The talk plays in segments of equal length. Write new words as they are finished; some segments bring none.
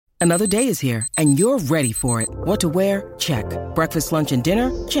Another day is here, and you're ready for it. What to wear? Check. Breakfast, lunch, and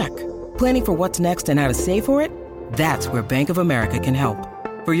dinner? Check. Planning for what's next and how to save for it? That's where Bank of America can help.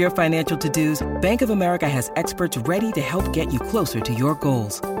 For your financial to-dos, Bank of America has experts ready to help get you closer to your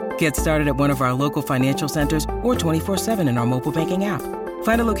goals. Get started at one of our local financial centers or 24/7 in our mobile banking app.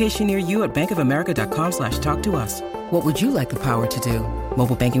 Find a location near you at bankofamerica.com/talktous. What would you like the power to do?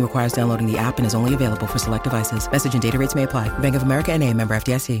 Mobile banking requires downloading the app and is only available for select devices. Message and data rates may apply. Bank of America N.A., member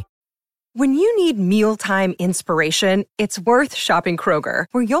FDIC. When you need mealtime inspiration, it's worth shopping Kroger,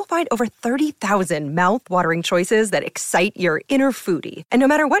 where you'll find over 30,000 mouth-watering choices that excite your inner foodie. And no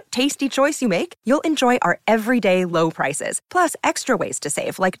matter what tasty choice you make, you'll enjoy our everyday low prices, plus extra ways to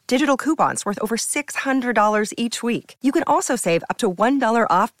save, like digital coupons worth over $600 each week. You can also save up to $1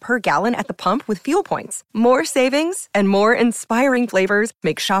 off per gallon at the pump with fuel points. More savings and more inspiring flavors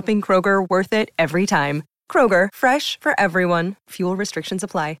make shopping Kroger worth it every time. Kroger, fresh for everyone. Fuel restrictions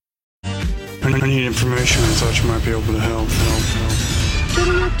apply. I need information. I thought you might be able to help.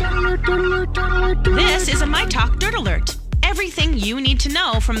 This is a My Talk Dirt Alert. Everything you need to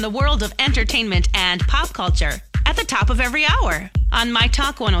know from the world of entertainment and pop culture at the top of every hour on My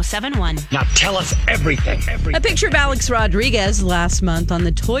Talk 107.1. Now tell us everything. A picture of Alex Rodriguez last month on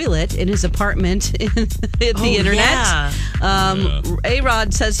the toilet in his apartment in the internet. Yeah.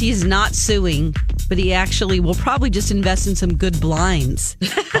 A-Rod says he's not suing, but he actually will probably just invest in some good blinds.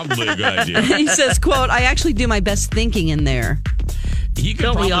 Probably a good idea. He says, quote, I actually do my best thinking in there. He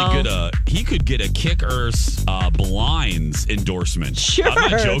could get a Kickers blinds endorsement. Sure.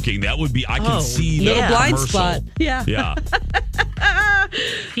 I'm not joking. That would be. I can see the little blind commercial. spot. Yeah.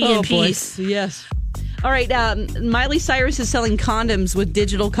 Peace. Yes. All right. Miley Cyrus is selling condoms with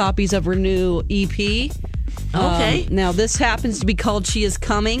digital copies of her new EP. Okay. Now, this happens to be called She Is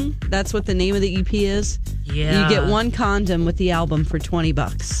Coming. That's what the name of the EP is. Yeah. You get one condom with the album for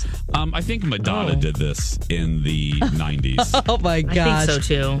 $20. I think Madonna did this in the 90s. Oh, my gosh. I think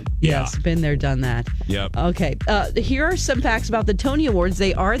so, too. Yes, been there, done that. Yep. Okay. Here are some facts about the Tony Awards.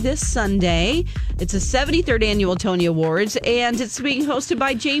 They are this Sunday. It's the 73rd annual Tony Awards, and it's being hosted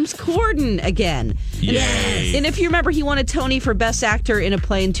by James Corden again. Yay. And if you remember, he won a Tony for Best Actor in a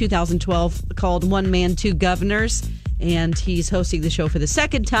play in 2012 called One Man, Two Governors. And he's hosting the show for the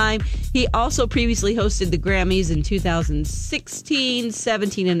second time. He also previously hosted the Grammys in 2016,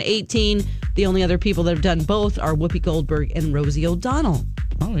 17, and 18. The only other people that have done both are Whoopi Goldberg and Rosie O'Donnell.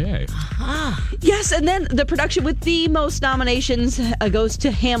 Oh, yay. Yes, and then the production with the most nominations goes to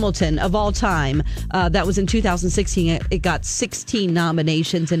Hamilton of all time. That was in 2016. It got 16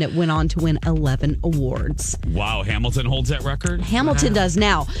 nominations, and it went on to win 11 awards. Wow, Hamilton holds that record? Hamilton does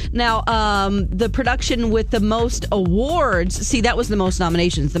now. Now, the production with the most awards, see, that was the most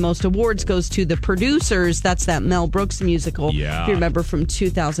nominations. The most awards goes to The Producers. That's that Mel Brooks musical. Yeah. If you remember from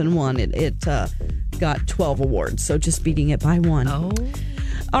 2001, it got 12 awards, so just beating it by one. Oh.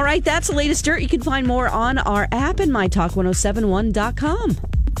 All right, that's the latest dirt. You can find more on our app and mytalk1071.com.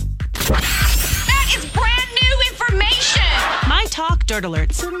 That is brand new information. My Talk Dirt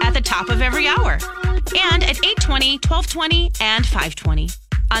Alerts at the top of every hour. And at 8:20, 12:20, and 5:20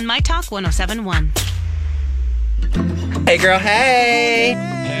 on My Talk 107.1. Hey, girl, hey.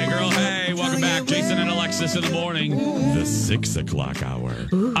 Hey, girl, hey. Welcome back. Jason and Alexis in the morning. The 6 o'clock hour.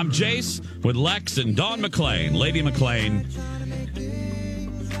 I'm Jace with Lex and Dawn McClain, Lady McClain,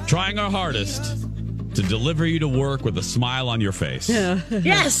 trying our hardest to deliver you to work with a smile on your face.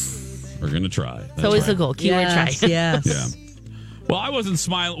 Yes. We're going to try. That's So is the right. goal. Keyword try. Yes. Yeah. Well, I wasn't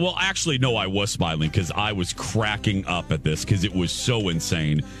smiling. Well, actually, no, I was smiling because I was cracking up at this because it was so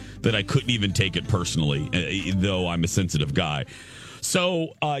insane that I couldn't even take it personally, though I'm a sensitive guy.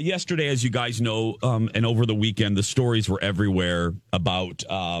 So yesterday, as you guys know, and over the weekend, the stories were everywhere about,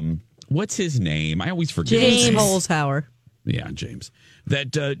 what's his name? I always forget. James Holzhauer. Yeah, James.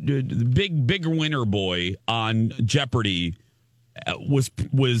 That big winner boy on Jeopardy was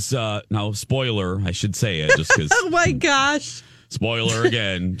now spoiler. I should say it just because. Oh my gosh! Spoiler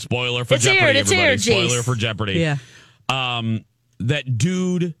again. Spoiler for It's Jeopardy. here, it's everybody. here, Spoiler Jace. for Jeopardy. Yeah. That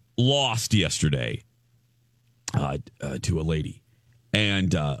dude lost yesterday to a lady,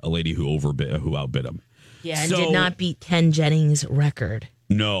 and a lady who outbid him. Yeah, and did not beat Ken Jennings' record.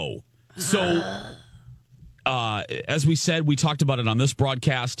 No. So, as we said, we talked about it on this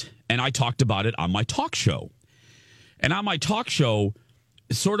broadcast, and I talked about it on my talk show. And on my talk show,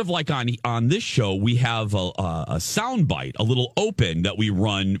 sort of like on this show, we have a sound bite, a little open that we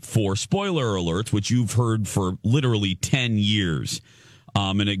run for spoiler alerts, which you've heard for literally 10 years.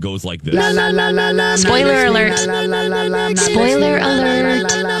 And it goes like this. Spoiler alert. Spoiler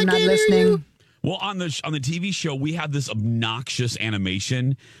alert. I'm not listening. Well, on the TV show, we have this obnoxious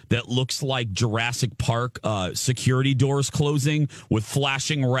animation that looks like Jurassic Park security doors closing with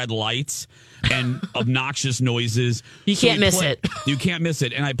flashing red lights and obnoxious noises. You can't miss it. You can't miss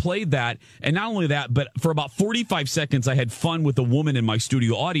it. And I played that. And not only that, but for about 45 seconds, I had fun with a woman in my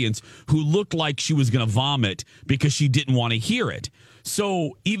studio audience who looked like she was going to vomit because she didn't want to hear it.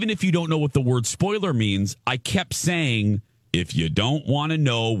 So even if you don't know what the word spoiler means, I kept saying, if you don't want to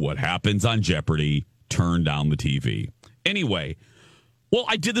know what happens on Jeopardy, turn down the TV. Anyway, well,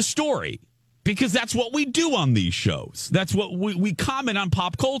 I did the story because that's what we do on these shows. That's what we comment on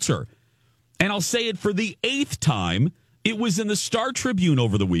pop culture. And I'll say it for the 8th time. It was in the Star Tribune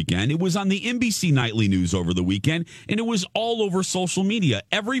over the weekend. It was on the NBC Nightly News over the weekend. And it was all over social media.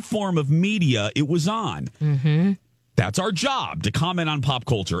 Every form of media it was on. Mm-hmm. That's our job, to comment on pop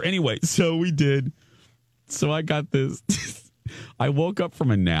culture. Anyway, so we did. So I got this. I woke up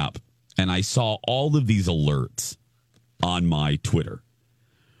from a nap and I saw all of these alerts on my Twitter,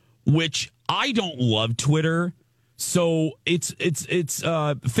 which I don't love Twitter. So it's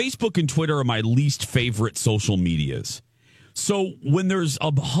Facebook and Twitter are my least favorite social medias. So when there's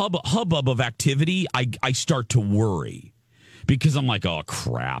a hubbub of activity, I start to worry because I'm like, oh,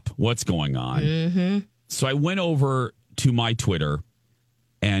 crap, what's going on? Mm-hmm. So I went over to my Twitter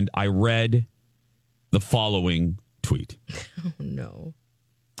and I read the following tweet. Oh, no.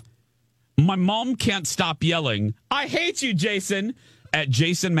 My mom can't stop yelling, I hate you, Jason, at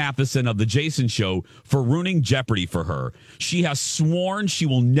Jason Matheson of The Jason Show for ruining Jeopardy for her. She has sworn she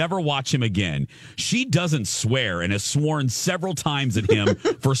will never watch him again. She doesn't swear and has sworn several times at him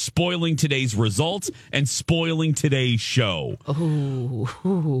for spoiling today's results and spoiling today's show.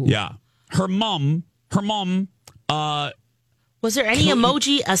 Oh. Yeah. Her mom, was there any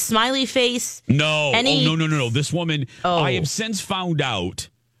emoji, a smiley face? No. No. This woman, I have since found out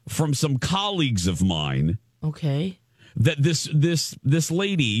from some colleagues of mine. Okay. That this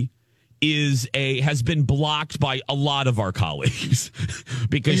lady has been blocked by a lot of our colleagues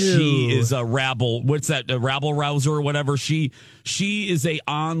because she is a rabble. What's that? A rabble rouser or whatever. She is a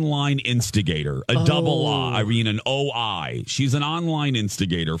online instigator, double I. I mean, an OI. She's an online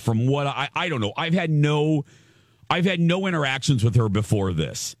instigator. From what I don't know. I've had no interactions with her before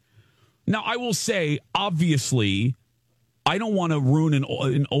this. Now, I will say, obviously, I don't want to ruin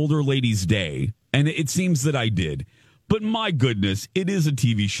an older lady's day, and it seems that I did. But my goodness, it is a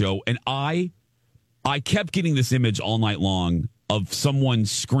TV show, and I kept getting this image all night long of someone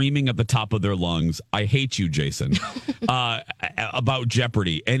screaming at the top of their lungs, I hate you, Jason, about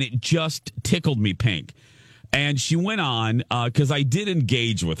Jeopardy, and it just tickled me pink. And she went on, because I did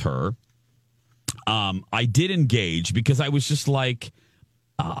engage with her. I did engage because I was just like,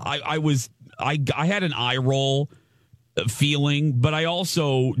 I had an eye roll feeling, but I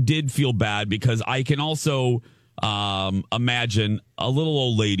also did feel bad because I can also imagine a little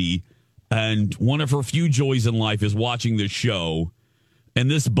old lady and one of her few joys in life is watching this show, and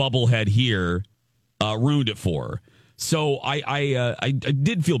this bubblehead here ruined it for her. So I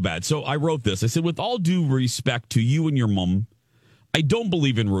did feel bad. So I wrote this. I said, with all due respect to you and your mom, I don't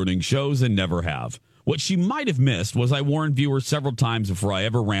believe in ruining shows and never have. What she might have missed was I warned viewers several times before I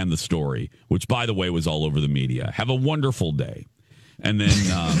ever ran the story, which, by the way, was all over the media. Have a wonderful day. And then,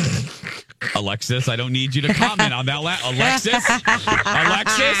 Alexis, I don't need you to comment on that.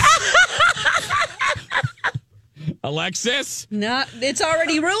 Alexis? No, it's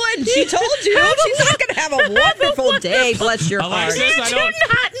already ruined. She told you. She's not going to have a wonderful day. Bless your heart. Alexis, I do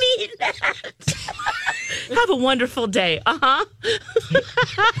not mean that. Have a wonderful day. Uh-huh.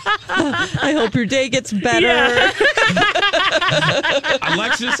 I hope your day gets better. Yeah.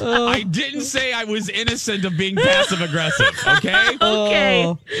 Alexis, I didn't say I was innocent of being passive aggressive, okay?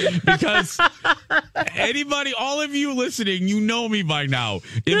 Okay. Because anybody, all of you listening, you know me by now.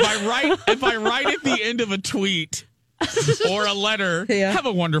 If I write at the end of a tweet or a letter, have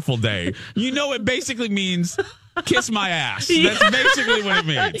a wonderful day, you know it basically means kiss my ass. That's basically what it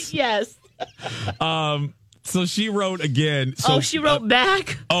means. Yes. So she wrote again. She wrote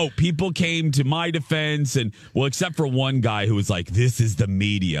back? People came to my defense, and well, except for one guy who was like, this is the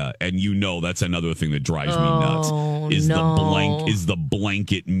media. And that's another thing that drives me nuts is the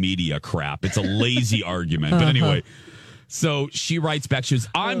blanket media crap. It's a lazy argument. But anyway, so she writes back, she goes,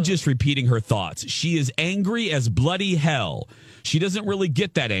 I'm just repeating her thoughts. She is angry as bloody hell. She doesn't really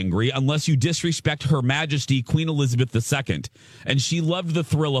get that angry unless you disrespect Her Majesty Queen Elizabeth II. And she loved the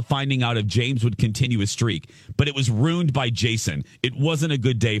thrill of finding out if James would continue his streak. But it was ruined by Jason. It wasn't a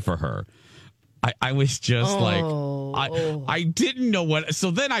good day for her. I was just I didn't know what.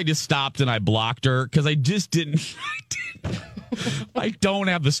 So then I just stopped and I blocked her because I just didn't. I don't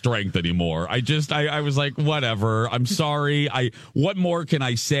have the strength anymore. I was like, whatever. I'm sorry. What more can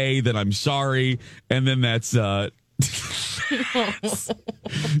I say that I'm sorry? And then that's what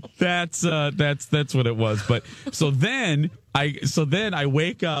it was. But so then I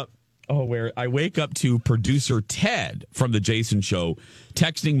wake up. I wake up to producer Ted from the Jason Show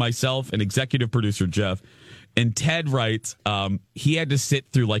texting myself and executive producer Jeff, and Ted writes he had to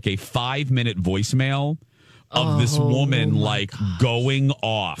sit through like a 5-minute voicemail of this woman going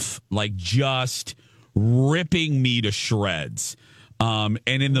off, like just ripping me to shreds. And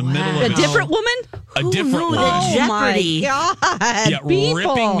in the middle of a different woman? A different woman. Oh my God. Yeah,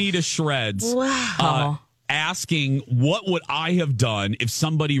 ripping me to shreds. Wow. Asking what would I have done if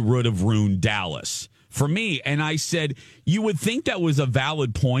somebody would have ruined Dallas for me. And I said, you would think that was a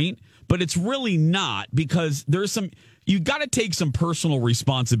valid point, but it's really not, because you got to take some personal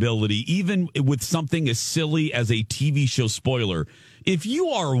responsibility, even with something as silly as a TV show spoiler. If you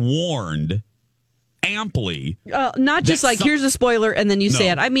are warned amply, not just like here's a spoiler and then you say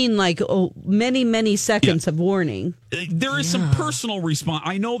it. I mean, like many seconds of warning. There is some personal response.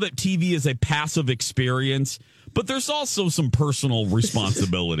 I know that TV is a passive experience, but there's also some personal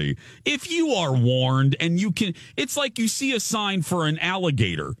responsibility. If you are warned and it's like you see a sign for an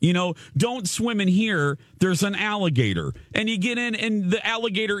alligator, don't swim in here. There's an alligator, and you get in and the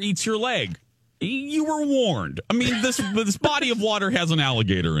alligator eats your leg. You were warned. I mean, this body of water has an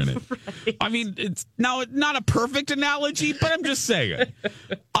alligator in it. Right. I mean, it's not a perfect analogy, but I'm just saying.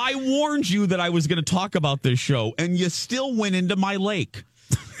 I warned you that I was going to talk about this show, and you still went into my lake.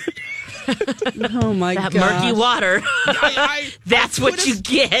 Oh, my God. That murky water. That's what you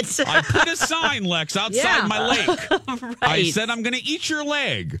get. I put a sign, Lex, outside my lake. Right. I said, I'm going to eat your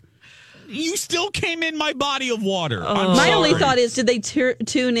leg. You still came in my body of water. My only thought is, did they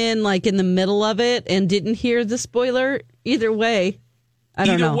tune in like in the middle of it and didn't hear the spoiler? Either way, I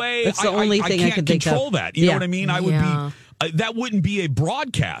don't know. Either way, that's the only thing I could think of. Control that. You know what I mean? I would be. That wouldn't be a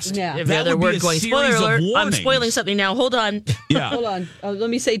broadcast. Yeah. Every other word going, spoiler alert. I'm spoiling something now. Hold on. Yeah. Hold on. Let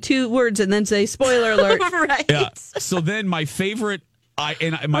me say 2 words and then say spoiler alert. Right. Yeah. So then my favorite,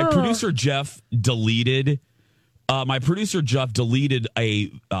 my producer Jeff deleted. My producer Jeff deleted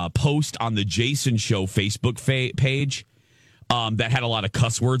a post on the Jason Show Facebook page that had a lot of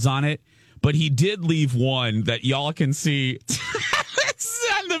cuss words on it, but he did leave one that y'all can see. It's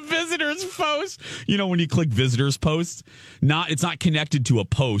on the visitors post. When you click visitors posts, it's not connected to a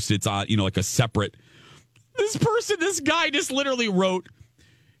post. It's on like a separate. This guy just literally wrote,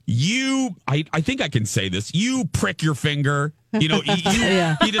 "You." I think I can say this. You prick your finger. He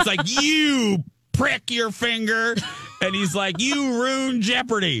just like you. Prick your finger, and he's like, you ruined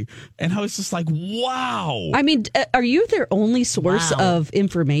Jeopardy. And I was just like, wow. I mean, are you their only source of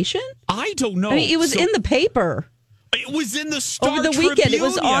information? I don't know. I mean, it was in the paper. It was in the Star over the Tribune. Weekend. It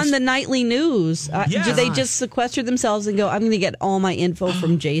was on the nightly news. Yes. Did they just sequester themselves and go, I'm going to get all my info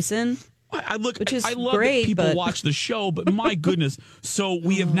from Jason? I love great, that people watch the show, but my goodness. So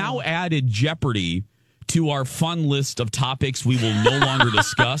we have now added Jeopardy to our fun list of topics we will no longer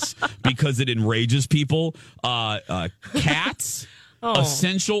discuss because it enrages people. Cats,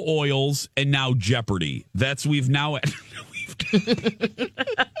 essential oils, and now Jeopardy. We've now.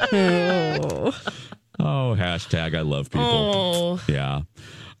 Hashtag I love people. Yeah.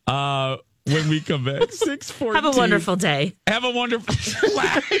 When we come back, 6:14. Have a wonderful day. Have a wonderful.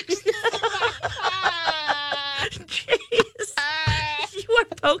 You are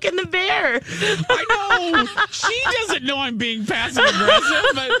poking the bear. I know. She doesn't know I'm being passive aggressive,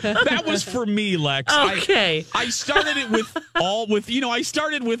 but that was for me, Lex. Okay. I started it I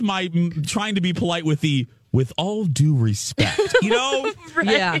started with my trying to be polite with all due respect, Right.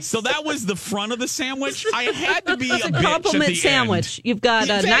 Yeah. So that was the front of the sandwich. I had to be a bitch compliment at the sandwich. end. You've got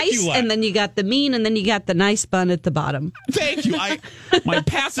a nice, and then you got the mean, and then you got the nice bun at the bottom. Thank you. My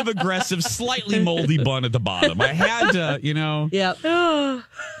passive aggressive, slightly moldy bun at the bottom. I had to, Yep.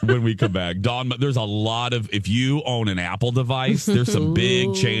 When we come back, Dawn, there's a lot of, if you own an Apple device, there's some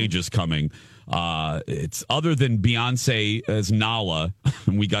big changes coming. It's other than Beyonce as Nala,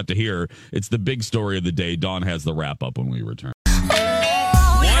 we got to hear. It's the big story of the day. Dawn has the wrap up when we return.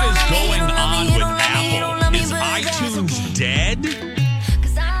 What is going on with Apple? Is iTunes dead?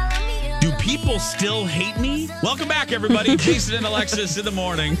 Do people still hate me? Welcome back, everybody. Jason and Alexis in the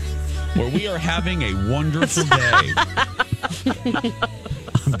morning, where we are having a wonderful day.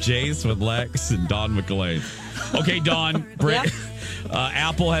 I'm Jace with Lex and Dawn McLean. Okay, Dawn,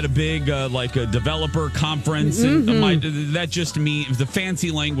 Apple had a big like a developer conference, and that just means the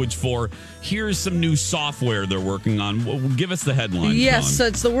fancy language for here's some new software they're working on. Well, give us the headline. Yes, Sean. so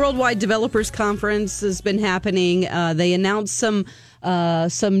it's the Worldwide Developers Conference has been happening. They announced some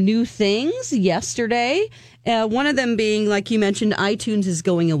new things yesterday. One of them being, like you mentioned, iTunes is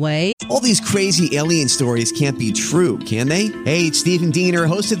going away. All these crazy alien stories can't be true, can they? Hey, it's Stephen Diener,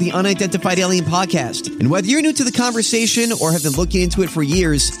 host of the Unidentified Alien Podcast. And whether you're new to the conversation or have been looking into it for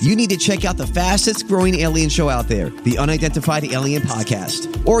years, you need to check out the fastest growing alien show out there, the Unidentified Alien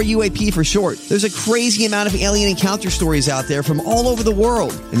Podcast, or UAP for short. There's a crazy amount of alien encounter stories out there from all over the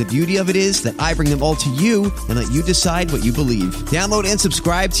world. And the beauty of it is that I bring them all to you and let you decide what you believe. Download and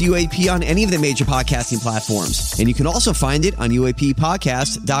subscribe to UAP on any of the major podcasting platforms. And you can also find it on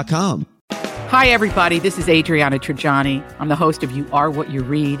UAPpodcast.com. Hi, everybody. This is Adriana Trajani. I'm the host of You Are What You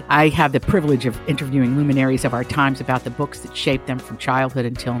Read. I have the privilege of interviewing luminaries of our times about the books that shaped them from childhood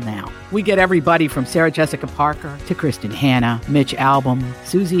until now. We get everybody from Sarah Jessica Parker to Kristen Hanna, Mitch Albom,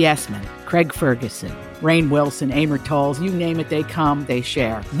 Susie Essman, Craig Ferguson, Rainn Wilson, Amor Tolls, you name it, they come, they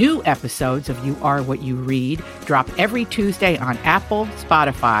share. New episodes of You Are What You Read drop every Tuesday on Apple,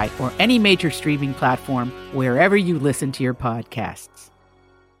 Spotify, or any major streaming platform wherever you listen to your podcasts.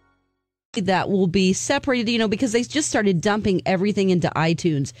 That will be separated, because they just started dumping everything into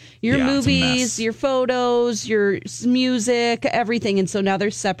iTunes. Your movies, your photos, your music, everything. And so now they're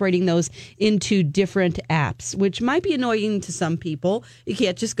separating those into different apps, which might be annoying to some people. You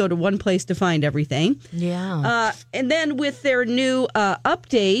can't just go to one place to find everything. Yeah. And then with their new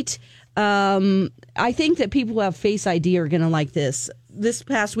update, I think that people who have Face ID are going to like this. This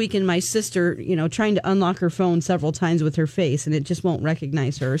past weekend, my sister, trying to unlock her phone several times with her face, and it just won't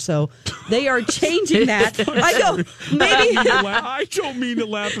recognize her. So they are changing that. I go, maybe. I don't mean to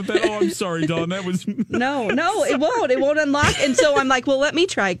laugh at that. Oh, I'm sorry, Dawn. That was No, it won't. It won't unlock. And so I'm like, well, let me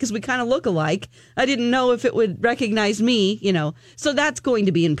try it because we kind of look alike. I didn't know if it would recognize me, So that's going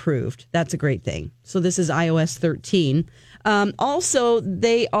to be improved. That's a great thing. So this is iOS 13. Also,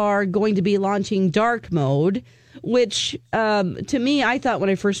 they are going to be launching dark mode, which to me, I thought when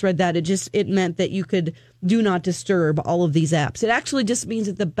I first read that, it meant that you could do not disturb all of these apps. It actually just means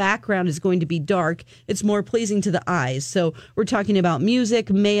that the background is going to be dark. It's more pleasing to the eyes. So we're talking about music,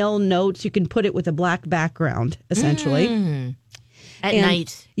 mail, notes. You can put it with a black background, essentially. At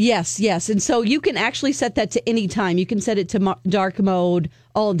night. Yes. And so you can actually set that to any time. You can set it to dark mode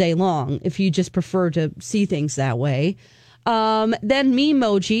all day long if you just prefer to see things that way. Then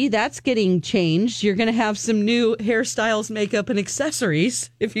Memoji, that's getting changed. You're going to have some new hairstyles, makeup, and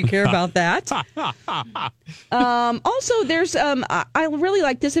accessories if you care about that. Also, there's I really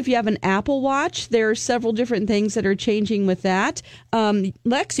like this if you have an Apple Watch. There are several different things that are changing with that.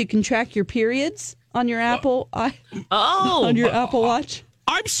 Lex, you can track your periods on your Apple on your Apple Watch.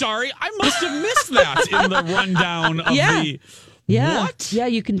 I'm sorry, I must have missed that in the rundown of the. Yeah. What? Yeah,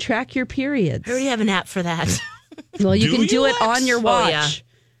 you can track your periods. I already have an app for that. Well, you can do it on your watch.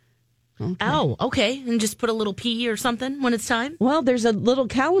 Okay. And just put a little P or something when it's time? Well, there's a little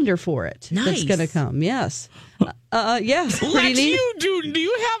calendar for it that's going to come. Yes. Yes. Lex, do you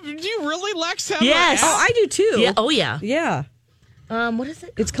really, Lex, have Yes. an app? Oh, I do too. Yeah. Oh, yeah. Yeah. What is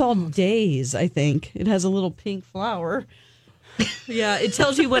it? It's called Days, I think. It has a little pink flower. Yeah, it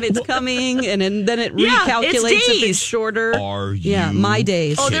tells you when it's coming, and then it recalculates if it's shorter. Are you? Yeah, My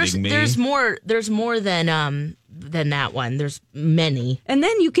Days. Oh, there's more. There's more than that one. There's many. And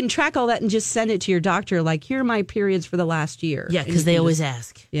then you can track all that and just send it to your doctor. Like, here are my periods for the last year. Yeah, because they always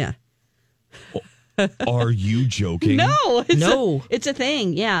ask. Yeah. Are you joking? No. It's a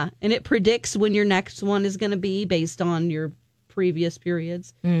thing. Yeah, and it predicts when your next one is going to be based on your previous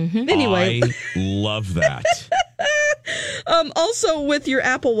periods. Mm-hmm. Anyway, I love that. Also, with your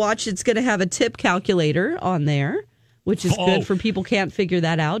Apple Watch, it's going to have a tip calculator on there, which is good for people can't figure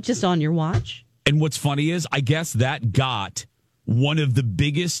that out just on your watch. And what's funny is, I guess that got one of the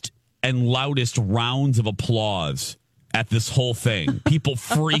biggest and loudest rounds of applause at this whole thing. People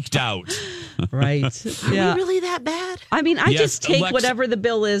freaked out. Right. Yeah. Are we really that bad? I mean, I just take whatever the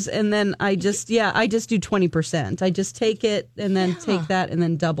bill is, and then I just do 20%. I just take it and then take that and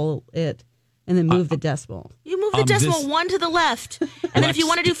then double it. And then move the decimal. You move the decimal one to the left. And then if you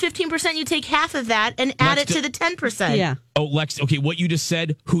want to do 15%, you take half of that and add it to the 10%. Yeah. Oh, Lex, okay, what you just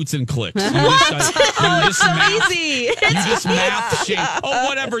said, hoots and clicks. You just math shame. Oh,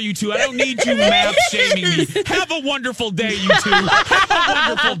 whatever, you two. I don't need you math shaming me. Have a wonderful day, you two. Have a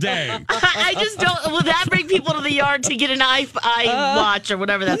wonderful day. I just don't. Will that bring people to the yard to get an iWatch or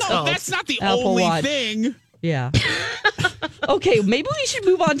whatever that's called? No, that's not the Apple only Watch thing. Yeah. Okay, maybe we should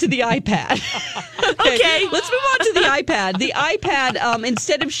move on to the iPad. Okay. Let's move on to the iPad. The iPad,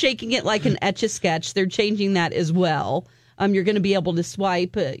 instead of shaking it like an Etch-a-Sketch, they're changing that as well. You're going to be able to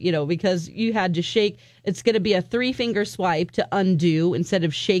swipe, because you had to shake. It's going to be a 3-finger swipe to undo instead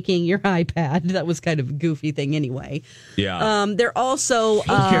of shaking your iPad. That was kind of a goofy thing anyway. Yeah. They're also...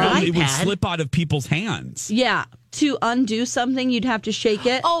 it would slip out of people's hands. Yeah. To undo something, you'd have to shake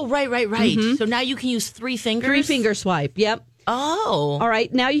it. Oh, right. Mm-hmm. So now you can use 3 fingers? 3-finger swipe, yep. Oh. All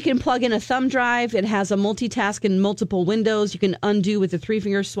right. Now you can plug in a thumb drive. It has a multitask in multiple windows. You can undo with a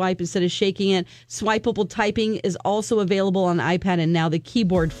 3-finger swipe instead of shaking it. Swipeable typing is also available on the iPad, and now the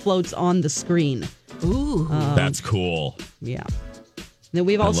keyboard floats on the screen. Ooh. That's cool. Yeah. Then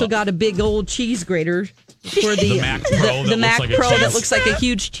we've also got a big old cheese grater for the Mac Pro, the Mac Pro that looks like a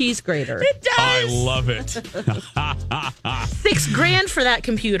huge cheese grater. It does. I love it. $6,000 for that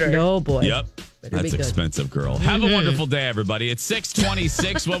computer. Oh, boy. Yep. That's expensive, girl. Have a wonderful day, everybody. It's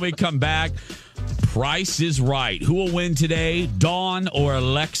 6:26 when we come back. Price is Right. Who will win today, Dawn or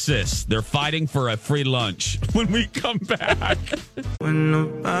Alexis? They're fighting for a free lunch when we come back. When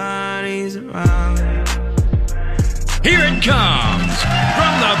nobody's around. Here it comes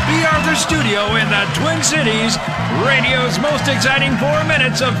from the B. Arthur Studio in the Twin Cities, radio's most exciting 4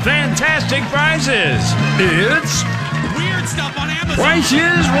 minutes of fantastic prizes. It's Weird Stuff on Amazon. Price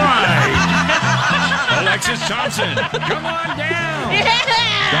is Right. Alexis Thompson, come on down.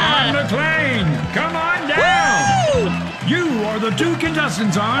 Yeah. Don McClain, come on down. Woo! You are the 2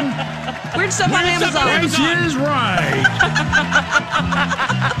 contestants on Weird Stuff on Amazon. Price is Right.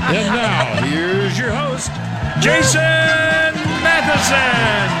 And now, here's your host, Jason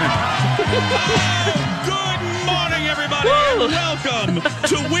Matheson. Good morning, everybody, and welcome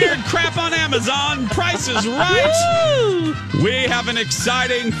to Weird Crap on Amazon. Price is Right. We have an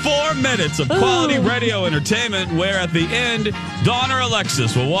exciting 4 minutes of quality radio entertainment where at the end, Dawn or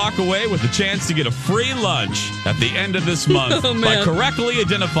Alexis will walk away with the chance to get a free lunch at the end of this month by correctly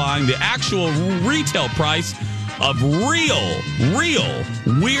identifying the actual retail price of real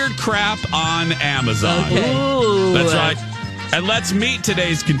weird crap on Amazon. Okay. That's right. And let's meet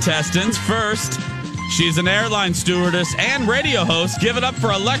today's contestants. First, she's an airline stewardess and radio host. Give it up for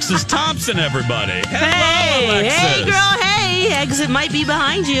Alexis Thompson, everybody. Hello, Alexis. Hey, girl, hey. Exit might be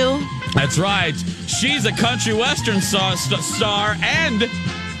behind you. That's right. She's a country western star and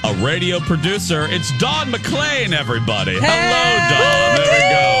a radio producer. It's Dawn McClain, everybody. Hello, Dawn. There we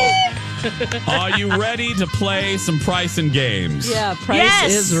go. Are you ready to play some Price and Games? Yeah,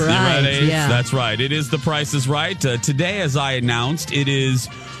 Price is Right. You ready? Yeah. That's right. It is the Price is Right. Today, as I announced, it is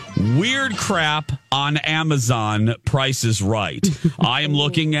Weird Crap on Amazon. Price is Right. I am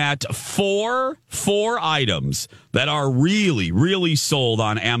looking at four items that are really sold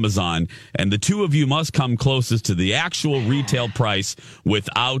on Amazon, and the two of you must come closest to the actual retail price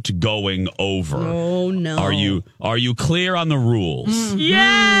without going over. Oh no! Are you clear on the rules?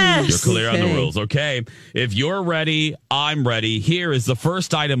 Yes. You're clear on the rules. Okay. If you're ready, I'm ready. Here is the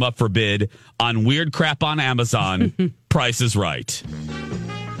first item up for bid on Weird Crap on Amazon. Price is Right.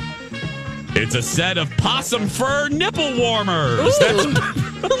 It's a set of possum fur nipple warmers.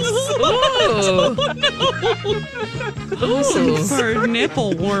 Possum fur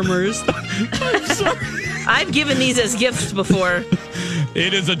nipple warmers. I'm sorry. I've given these as gifts before.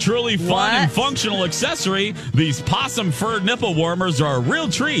 It is a truly fun and functional accessory. These possum fur nipple warmers are a real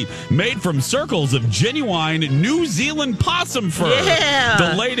treat, made from circles of genuine New Zealand possum fur. Yeah.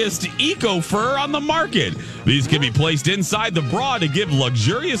 The latest eco fur on the market. These can be placed inside the bra to give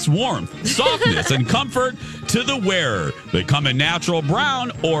luxurious warmth, softness, and comfort to the wearer. They come in natural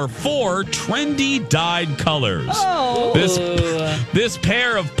brown or 4 trendy dyed colors. Oh. This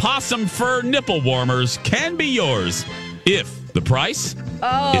pair of possum fur nipple warmers can be yours if the price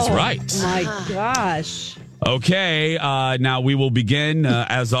is right. My gosh. Okay, now we will begin,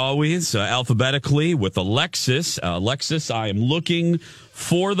 as always, alphabetically with Alexis. Alexis, I am looking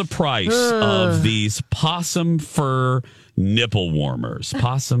for the price of these possum fur nipple warmers.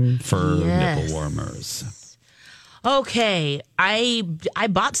 Possum fur nipple warmers. Okay, I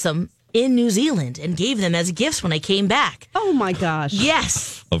bought some in New Zealand and gave them as gifts when I came back. Oh my gosh.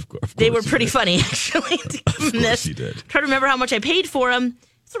 Yes. Of course. They were pretty funny, actually. Of course you did. Try to remember how much I paid for them.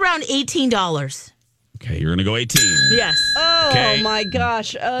 It's around $18. Okay, you're going to go 18. Yes. Oh Okay. my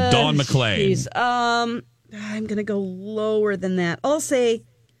gosh. Dawn McClain. Geez. I'm going to go lower than that. I'll say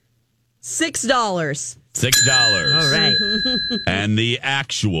 $6. $6. All right. And the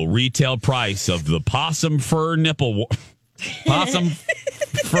actual retail price of the possum fur nipple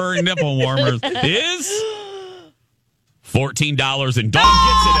fur nipple warmers is $14. And Dawn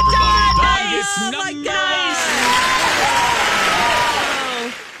gets it, everybody. Dawn gets number one.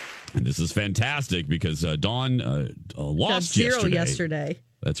 And this is fantastic because Dawn lost Got 0 yesterday.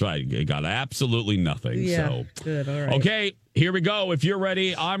 That's right. It got absolutely nothing. Yeah. So. Good. All right. Okay, here we go. If you're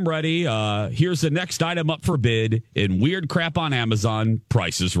ready, I'm ready. Here's the next item up for bid in Weird Crap on Amazon.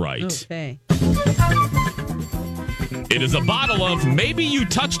 Price is Right. Okay. It is a bottle of Maybe You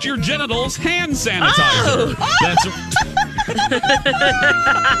Touched Your Genitals hand sanitizer.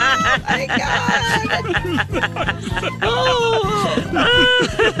 Oh!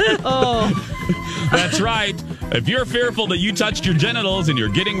 That's That's right. If you're fearful that you touched your genitals and you're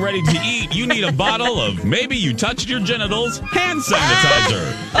getting ready to eat, you need a bottle of Maybe You Touched Your Genitals hand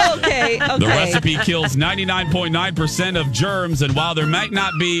sanitizer. Okay. The recipe kills 99.9% of germs, and while there might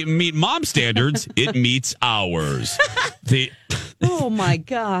not meet mom standards, it meets ours. Oh my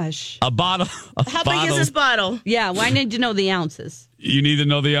gosh. A bottle. How big is this bottle? Yeah, well, I need to know the ounces. You need to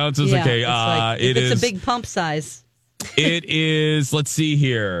know the ounces? Yeah, Okay. it's a big pump size. It is, let's see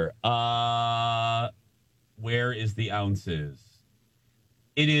here. Where is the ounces?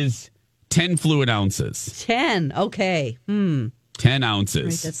 It is 10 fluid ounces. 10. Okay. 10 ounces.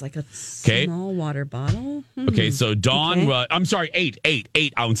 Right, that's like a small water bottle. Okay, so Dawn, Okay. I'm sorry, 8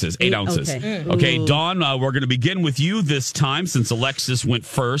 ounces. 8 ounces. Okay. Okay, Dawn, we're going to begin with you this time since Alexis went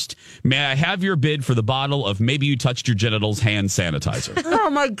first. May I have your bid for the bottle of Maybe You Touched Your Genitals hand sanitizer? Oh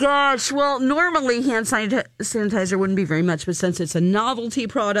my gosh. Well, normally hand sanitizer wouldn't be very much, but since it's a novelty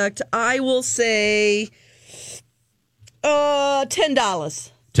product, I will say $10.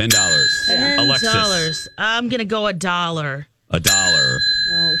 $10. Alexis. $10. I'm going to go $1. $1.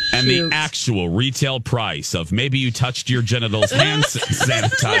 Oh, and the actual retail price of Maybe You Touched Your Genitals hand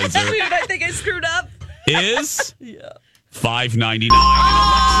sanitizer Dude, I think I screwed up. is $5.99.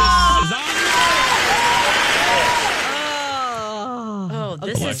 Oh,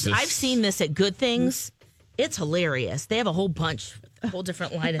 this Alexis. is. I've seen this at Good Things. It's hilarious. They have a whole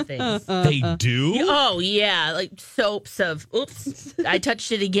different line of things. They do? Oh yeah, like soaps of oops, I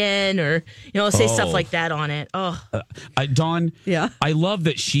touched it again, or say stuff like that on it. Oh, Dawn. Yeah. I love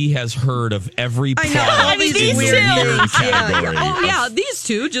that she has heard of every product all in these the weird weird things. category. Oh yeah, these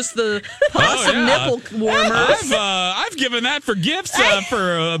two, just the possum nipple warmers. I've given that for gifts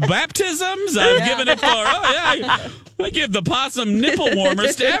for baptisms. I've given it for I give the possum nipple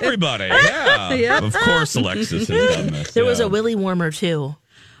warmers to everybody. Yeah, Yep. Of course, Alexis has done this. there was a willy warmer too.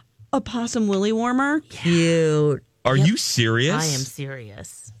 A possum willy warmer? Cute. Are you serious? I am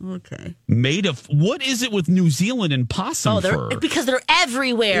serious. Okay. Made of what is it with New Zealand and possum fur? Because they're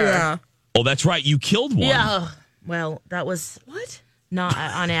everywhere. Yeah. Oh, that's right. You killed one. Yeah. Well, that was What? not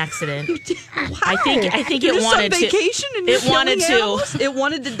on accident. Wow. I think it You're wanted on to. vacation and It wanted to. Animals? It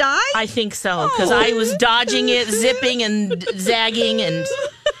wanted to die? I think so because I was dodging it, zipping and zagging, and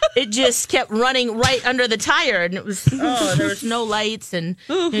it just kept running right under the tire, and it was there was no lights, and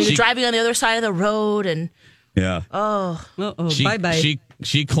you're driving on the other side of the road, and Yeah. Bye bye.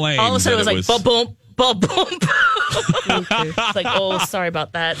 She claimed all of a sudden it that was like boom, boom, boom. It's like, oh, sorry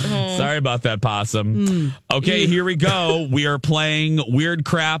about that. Oh. Sorry about that, possum. Okay, here we go. We are playing Weird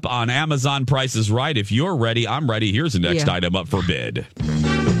Crap on Amazon. Price is Right. If you're ready, I'm ready. Here's the next item up for bid.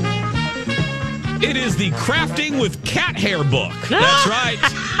 It is the Crafting with Cat Hair book. That's right.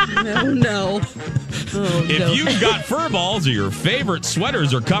 No. If you've got fur balls or your favorite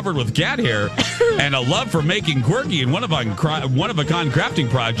sweaters are covered with cat hair and a love for making quirky and one-of-a-kind crafting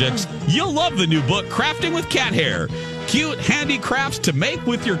projects, you'll love the new book, Crafting with Cat Hair. Cute, handy crafts to make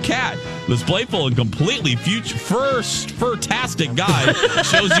with your cat. This playful and completely fur-tastic guide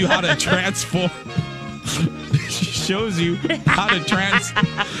shows you how to transform... shows you how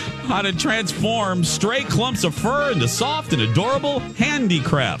to transform stray clumps of fur into soft and adorable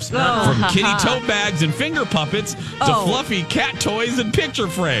handicrafts. From kitty tote bags and finger puppets to fluffy cat toys and picture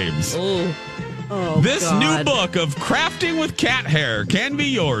frames. This new book of Crafting with Cat Hair can be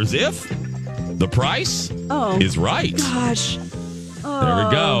yours if the price is right. Gosh. There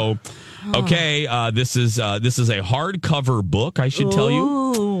we go. Okay, this is a hardcover book, I should tell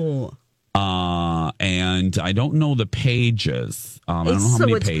you. And I don't know the pages. I don't know how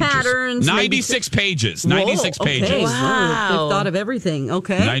many pages. Patterns. 96 pages. 96 pages. Okay. Wow. They've thought of everything.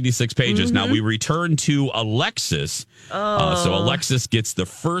 Okay. 96 pages. Now we return to Alexis. So Alexis gets the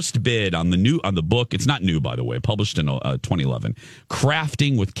first bid on the book. It's not new, by the way. Published in 2011.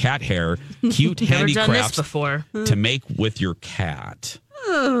 Crafting with Cat Hair. Cute handicrafts before to make with your cat.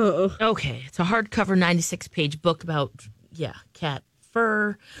 Okay, it's a hardcover 96-page book about cat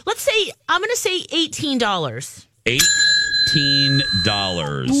fur. Let's say I'm going to say $18.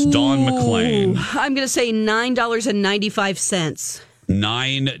 $18. Dawn McClain. I'm going to say $9.95.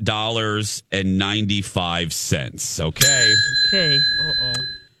 $9.95. Okay. Okay.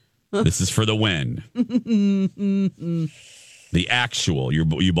 This is for the win. The actual,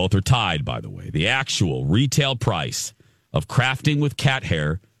 you both are tied, by the way. The actual retail price of crafting with cat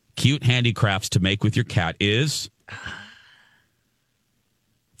hair, cute handicrafts to make with your cat is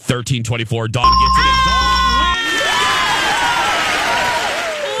 $13.24. Dawn gets it in. Dawn wins.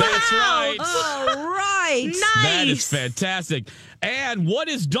 That's right. All right. Nice. That is fantastic. And what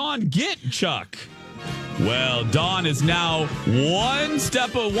does Dawn get, Chuck? Well, Dawn is now one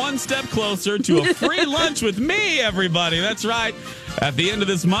step closer to a free lunch with me, everybody. That's right. At the end of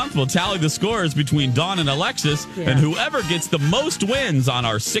this month, we'll tally the scores between Dawn and Alexis, and whoever gets the most wins on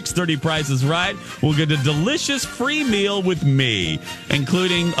our 6:30 Price is Right will get a delicious free meal with me,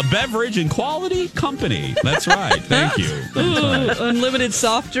 including a beverage and quality company. That's right. Thank you. That's right. Unlimited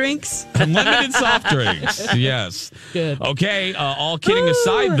soft drinks. Unlimited soft drinks. Yes. Good. Okay. All kidding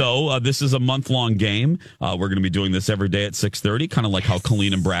aside, though, this is a month-long game. We're going to be doing this every day at 6:30, kind of like how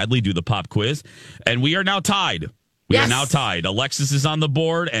Colleen and Bradley do the pop quiz. And we are now tied. We are now tied. Alexis is on the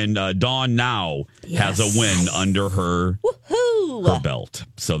board, and Dawn now has a win under her belt.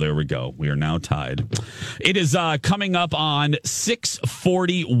 So there we go. We are now tied. It is coming up on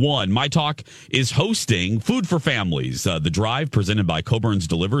 6:41. My Talk is hosting Food for Families, the drive presented by Coburn's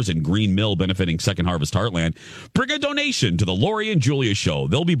Delivers and Green Mill, benefiting Second Harvest Heartland. Bring a donation to the Lori and Julia Show.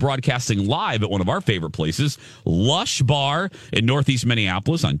 They'll be broadcasting live at one of our favorite places, Lush Bar in Northeast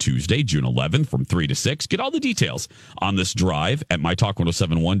Minneapolis on Tuesday, June 11th from 3 to 6. Get all the details on this drive at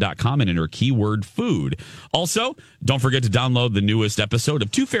mytalk1071.com and enter keyword food. Also, don't forget to download the newest episode of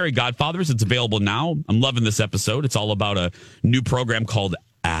Two Fairy Godfathers. It's available now. I'm loving this episode. It's all about a new program called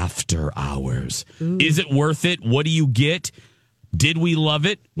After Hours. Ooh. Is it worth it? What do you get? Did we love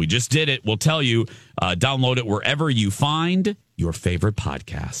it? We just did it. We'll tell you. Download it wherever you find your favorite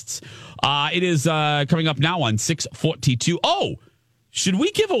podcasts. It is coming up now on 6:42. Oh, should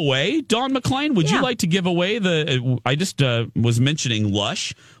we give away, Dawn McClain? Would you like to give away I just was mentioning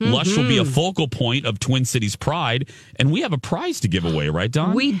Lush. Mm-hmm. Lush will be a focal point of Twin Cities Pride, and we have a prize to give away, right,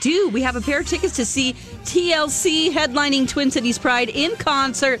 Dawn? We do. We have a pair of tickets to see TLC headlining Twin Cities Pride in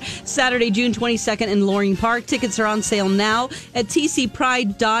concert Saturday, June 22nd in Loring Park. Tickets are on sale now at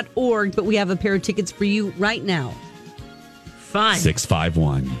tcpride.org, but we have a pair of tickets for you right now. Fun.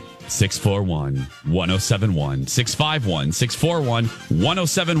 651-641-1071.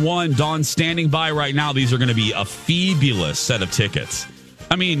 651-641-1071. Dawn's standing by right now. These are going to be a fabulous set of tickets.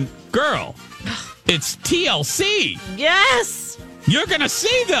 I mean, girl, it's TLC. Yes. You're going to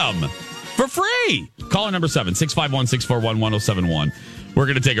see them for free. Caller number 7, 651-641-1071. We're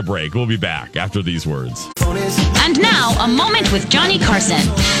going to take a break. We'll be back after these words. And now, a moment with Johnny Carson.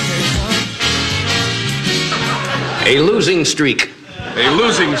 A losing streak. A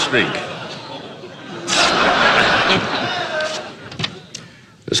losing streak.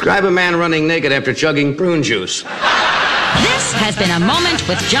 Describe a man running naked after chugging prune juice. This has been a moment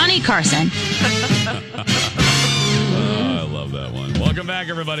with Johnny Carson. I love that one. Welcome back,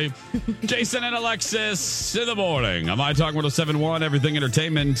 everybody. Jason and Alexis in the morning. I'm iTalk 1071, everything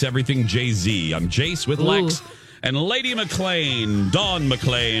entertainment, everything Jay-Z. I'm Jace with Lex and Lady McClain, Dawn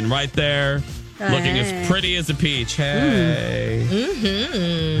McClain, right there. Looking as pretty as a peach. Hey.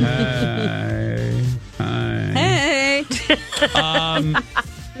 Mm-hmm. Hey. Hey.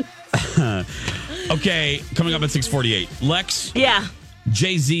 Okay, coming up at 6:48. Lex. Yeah.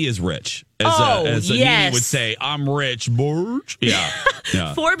 Jay-Z is rich. As Nene would say, I'm rich, Borge.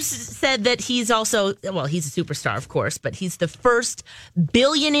 Yeah. Forbes said that he's also, well, he's a superstar, of course, but he's the first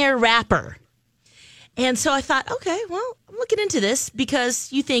billionaire rapper. And so I thought, okay, well, I'm looking into this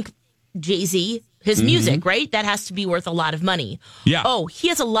because you think Jay-Z, his music, right? That has to be worth a lot of money. Yeah. Oh, he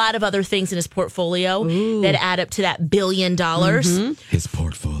has a lot of other things in his portfolio that add up to that $1 billion. His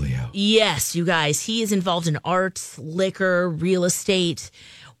portfolio. Yes, you guys. He is involved in art, liquor, real estate.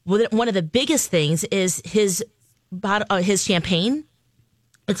 One of the biggest things is his champagne.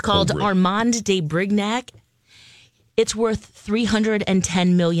 It's called Armand de Brignac. It's worth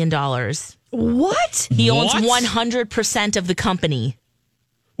 $310 million. What? He owns 100% of the company.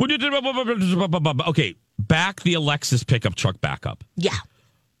 Okay, back the Alexis pickup truck back up. Yeah.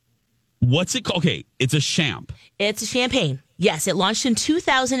 What's it called? Okay, it's a champ. It's a champagne. Yes, it launched in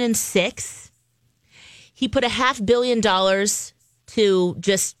 2006. He put $500 million to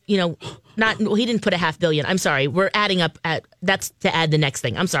just, he didn't put $500 million. I'm sorry. We're adding up that's to add the next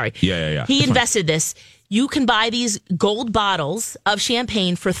thing. I'm sorry. Yeah. He invested this. You can buy these gold bottles of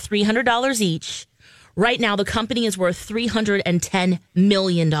champagne for $300 each. Right now, the company is worth $310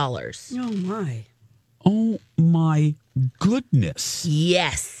 million. Oh, my. Oh, my goodness.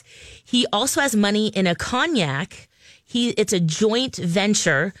 Yes. He also has money in a cognac. It's a joint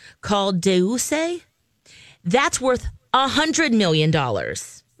venture called Deuse. That's worth $100 million.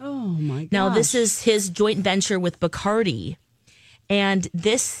 Oh, my God. Now, this is his joint venture with Bacardi. And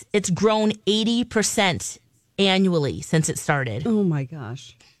it's grown 80% annually since it started. Oh, my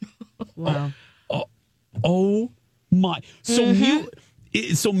gosh. Wow. Oh my. So,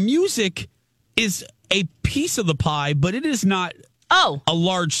 so music is a piece of the pie, but it is not a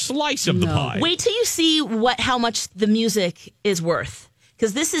large slice of the pie. Wait till you see how much the music is worth.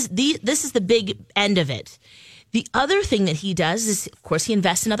 Because this is the big end of it. The other thing that he does is, of course, he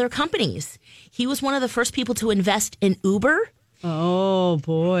invests in other companies. He was one of the first people to invest in Uber. Oh,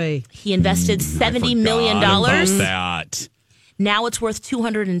 boy. He invested $70 million. About that. Now it's worth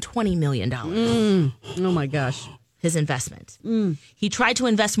 $220 million. Oh, my gosh. His investment. He tried to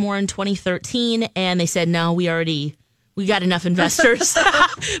invest more in 2013, and they said, no, we got enough investors.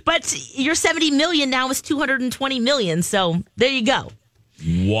 But your $70 million now is $220 million. So there you go.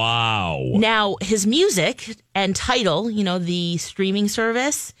 Wow. Now, his music and Tidal, the streaming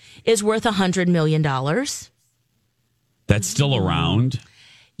service, is worth $100 million. That's still around?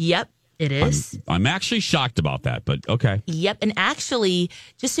 Yep, it is. I'm actually shocked about that, but okay. Yep, and actually,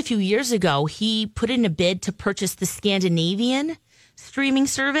 just a few years ago, he put in a bid to purchase the Scandinavian streaming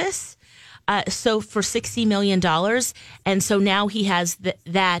service. So for $60 million. And so now he has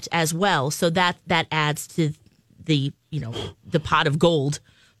that as well. So that adds to the pot of gold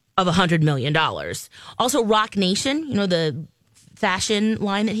of $100 million. Also, Rock Nation, the fashion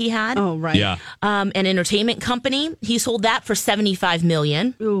line that he had. Oh, right. Yeah. An entertainment company. He sold that for $75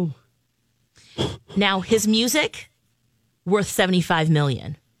 million. Ooh. Now his music worth $75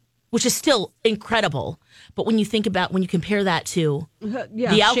 million, which is still incredible. But when you compare that to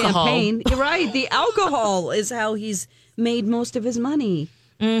the alcohol, champagne, you're right. The alcohol is how he's made most of his money.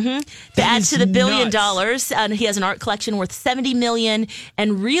 To add to the $1 billion, he has an art collection worth $70 million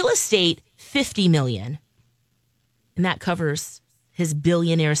and real estate $50 million, and that covers his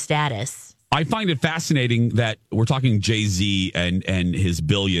billionaire status. I find it fascinating that we're talking Jay-Z and his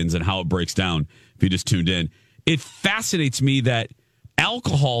billions and how it breaks down. If you just tuned in, it fascinates me that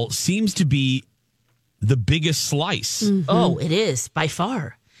alcohol seems to be the biggest slice. Oh, it is by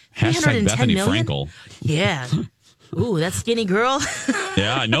far. Hashtag Bethany million? Frankel. Yeah. Ooh, that skinny girl.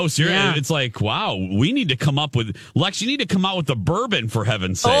 Yeah, no, seriously. Yeah. It's like, wow, we need to come up with... Lex, you need to come out with the bourbon, for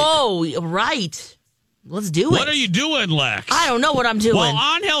heaven's sake. Oh, right. Let's do it. What are you doing, Lex? I don't know what I'm doing. Well,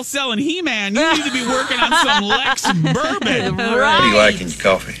 on Hell selling He-Man, you need to be working on some Lex bourbon. Right. What do you like in your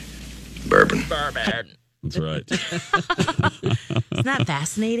coffee? Bourbon. That's right. Isn't that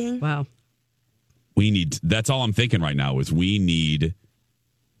fascinating? Wow. That's all I'm thinking right now is we need...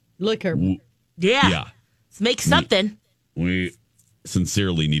 Liquor. Yeah. Let's make something. We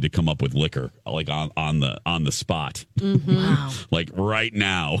sincerely need to come up with liquor, like on the spot. Wow. Like right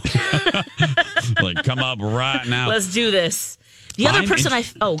now. Like come up right now. Let's do this. The other person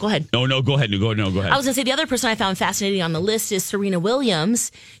go ahead. No, go ahead. No, go ahead. I was going to say the other person I found fascinating on the list is Serena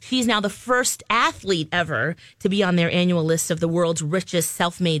Williams. She's now the first athlete ever to be on their annual list of the world's richest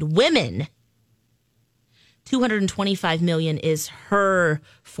self-made women. $225 million is her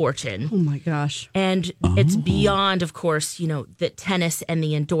fortune. Oh my gosh. And it's beyond, of course, the tennis and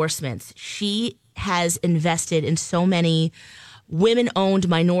the endorsements. She has invested in so many women-owned,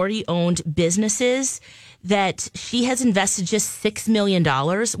 minority-owned businesses that she has invested just $6 million,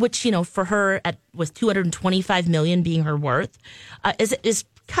 which, for her, with $225 million being her worth, is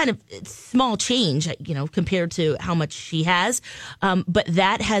kind of small change, compared to how much she has. But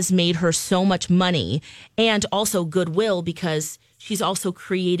that has made her so much money and also goodwill because she's also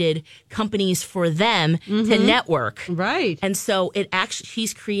created companies for them to network. Right. And so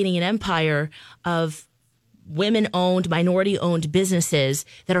she's creating an empire of women-owned, minority-owned businesses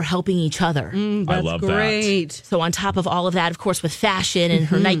that are helping each other. That's I love great. that. So on top of all of that, of course, with fashion and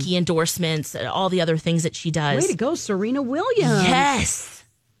her Nike endorsements, all the other things that she does. Way to go, Serena Williams. Yes.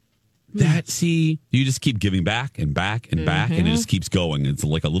 You just keep giving back and back and back, and it just keeps going. It's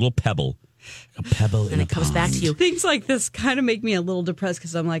like a little pebble. A pebble in a pond. And it comes back to you. Things like this kind of make me a little depressed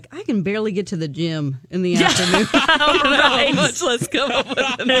because I'm like, I can barely get to the gym in the afternoon. Right. Much less come up with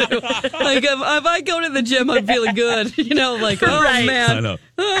a new. Like, if I go to the gym, I'm feeling good. Like, oh, Right. man.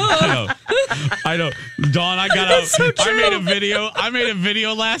 I know. Dawn, I got out. so true. I made a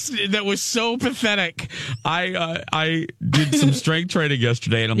video that was so pathetic. I did some strength training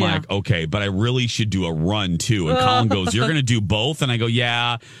yesterday, and I'm like, okay, but I really should do a run too. And Colin goes, "You're going to do both?" And I go,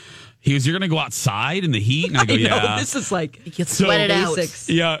 "Yeah." He goes, "You're going to go outside in the heat?" And I go, "Yeah." This is like you get sweated out.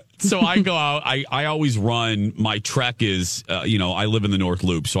 Yeah. So I go out. I always run. My trek is, I live in the North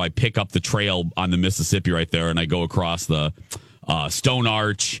Loop, so I pick up the trail on the Mississippi right there, and I go across the Stone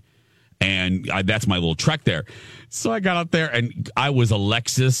Arch, and that's my little trek there. So I got out there, and I was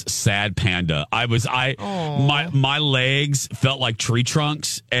Alexis Sad Panda. My legs felt like tree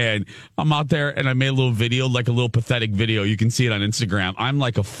trunks, and I'm out there, and I made a little video, like a little pathetic video. You can see it on Instagram. I'm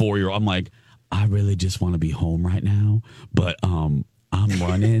like a 4-year-old. I'm like, I really just want to be home right now, but I'm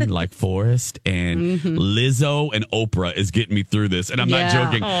running like Forrest, and Lizzo and Oprah is getting me through this. And I'm not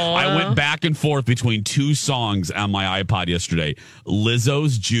joking. Aww. I went back and forth between 2 songs on my iPod yesterday.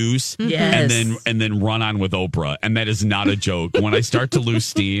 Lizzo's Juice and then Run On with Oprah. And that is not a joke. When I start to lose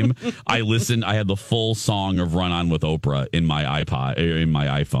steam, I had the full song of Run On with Oprah in my iPod, in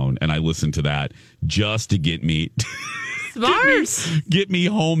my iPhone, and I listened to that just to get me Get me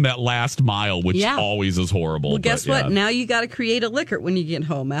home that last mile, which always is horrible. Well, guess what? Now you got to create a liquor when you get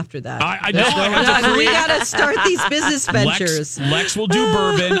home after that. I know. We got to start these business ventures. Lex will do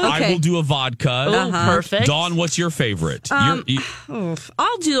bourbon. Okay. I will do a vodka. Perfect. Dawn, what's your favorite?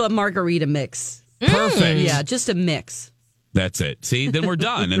 I'll do a margarita mix. Perfect. Yeah, just a mix. That's it. See, then we're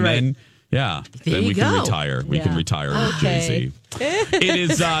done. And then... Yeah, then we can retire. We can retire with Jay-Z. It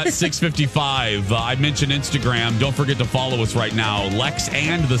is 6:55. I mentioned Instagram. Don't forget to follow us right now. Lex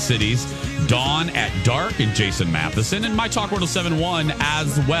and the Cities, Dawn at Dark, and Jason Matheson, and My Talk 107.1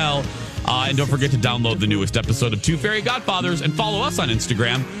 as well. And don't forget to download the newest episode of Two Fairy Godfathers and follow us on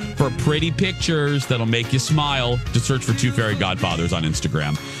Instagram for pretty pictures that'll make you smile. Just search for Two Fairy Godfathers on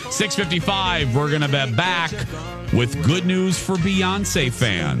Instagram. 6:55. We're going to be back with good news for Beyonce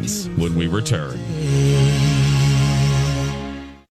fans when we return.